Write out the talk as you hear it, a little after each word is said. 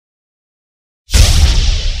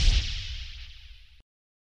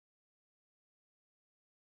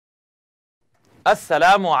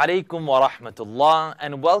Assalamu alaikum wa rahmatullah,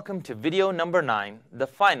 and welcome to video number 9, the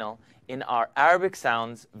final in our Arabic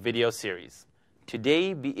Sounds video series.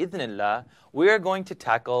 Today, bi'idhnillah, we are going to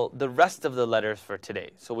tackle the rest of the letters for today.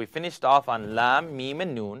 So we finished off on Lam, Mim,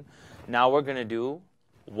 and Noon. Now we're going to do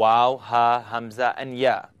Waw, Ha, Hamza, and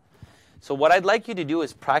Ya. So what I'd like you to do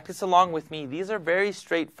is practice along with me. These are very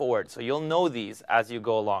straightforward, so you'll know these as you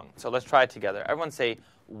go along. So let's try it together. Everyone say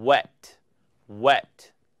wet,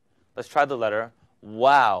 wet. Let's try the letter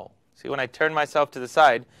wow. See, when I turn myself to the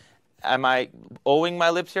side, am I owing my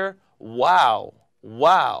lips here? Wow,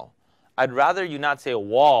 wow. I'd rather you not say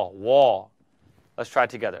wall, wall. Let's try it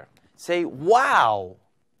together. Say wow.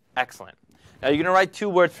 Excellent. Now you're going to write two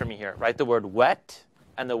words for me here. Write the word wet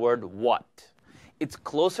and the word what. It's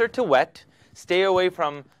closer to wet. Stay away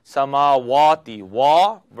from samawati,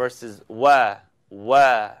 wa versus wa,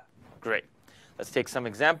 wa. Great. Let's take some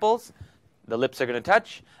examples. The lips are going to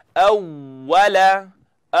touch. Awwala,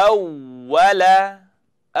 awwala,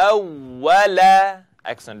 awwala.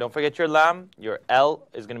 Excellent. Don't forget your lam. Your L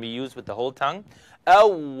is going to be used with the whole tongue.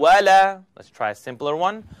 Awwala. Let's try a simpler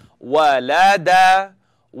one. Walada,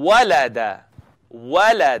 walada,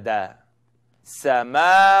 walada.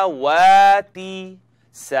 Samawati,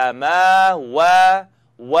 samawa,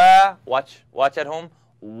 wa. Watch at home.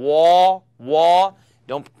 Wa, wa.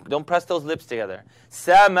 Don't press those lips together.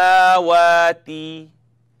 Samawati.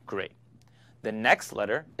 Great. The next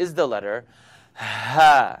letter is the letter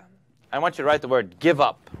ha. I want you to write the word give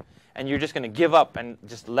up. And you're just going to give up and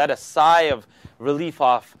just let a sigh of relief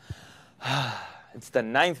off. It's the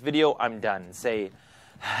 9th video. I'm done. Say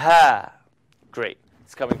ha. Great.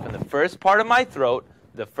 It's coming from the first part of my throat.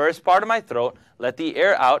 The first part of my throat. Let the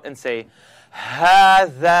air out and say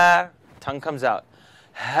hadha. Tongue comes out.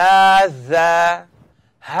 Hadha.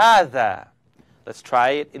 Hadha. Let's try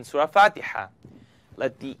it in Surah Fatiha.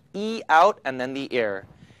 Let the E out and then the air.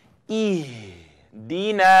 Dina.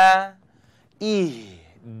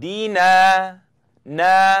 Dina.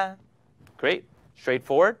 Na. Great.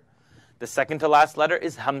 Straightforward. The second to last letter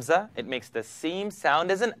is Hamza. It makes the same sound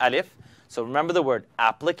as an alif. So remember the word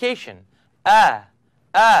application.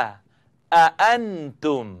 Antum.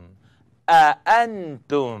 Antum.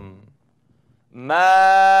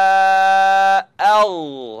 Ma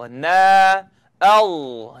na.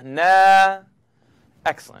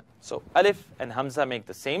 Excellent. So alif and hamza make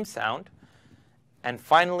the same sound. And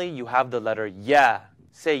finally, you have the letter ya.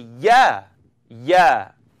 Say ya, ya.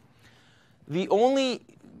 The only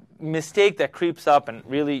mistake that creeps up, and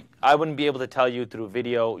really I wouldn't be able to tell you through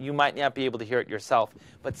video, you might not be able to hear it yourself,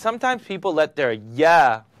 but sometimes people let their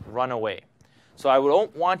ya run away. So I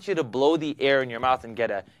don't want you to blow the air in your mouth and get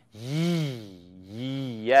a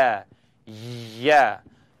yeah, yeah.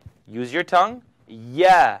 Use your tongue,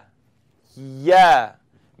 yeah, yeah.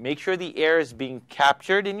 Make sure the air is being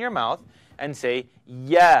captured in your mouth and say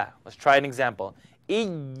yeah. Let's try an example.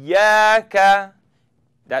 Iyaka.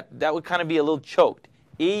 That would kind of be a little choked.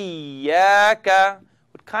 Iyaka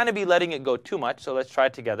would kind of be letting it go too much, so let's try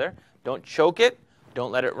it together. Don't choke it.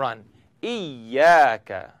 Don't let it run.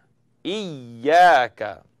 Iyaka.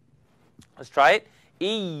 Iyaka. Let's try it.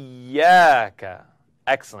 Iyaka.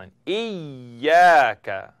 Excellent.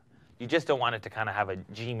 Iyaka. You just don't want it to kind of have a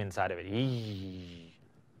jeem inside of it.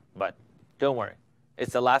 But don't worry.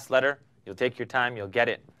 It's the last letter. You'll take your time. You'll get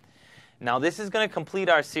it. Now this is going to complete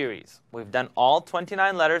our series. We've done all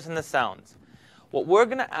 29 letters and the sounds. What we're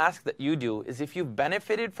going to ask that you do is if you've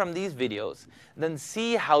benefited from these videos, then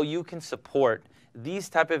see how you can support these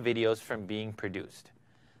type of videos from being produced.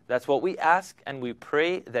 That's what we ask, and we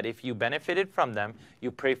pray that if you benefited from them,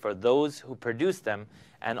 you pray for those who produced them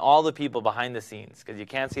and all the people behind the scenes, because you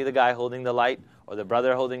can't see the guy holding the light or the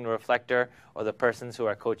brother holding the reflector or the persons who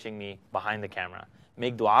are coaching me behind the camera.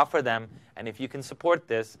 Make dua for them, and if you can support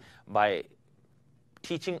this by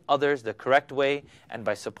teaching others the correct way and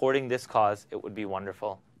by supporting this cause, it would be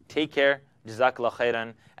wonderful. Take care, jazakallah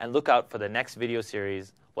khairan, and look out for the next video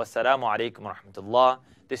series. Wassalamu alaikum wa rahmatullah.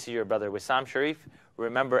 This is your brother Wisam Sharieff.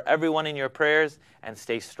 Remember everyone in your prayers and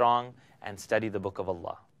stay strong and study the Book of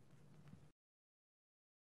Allah.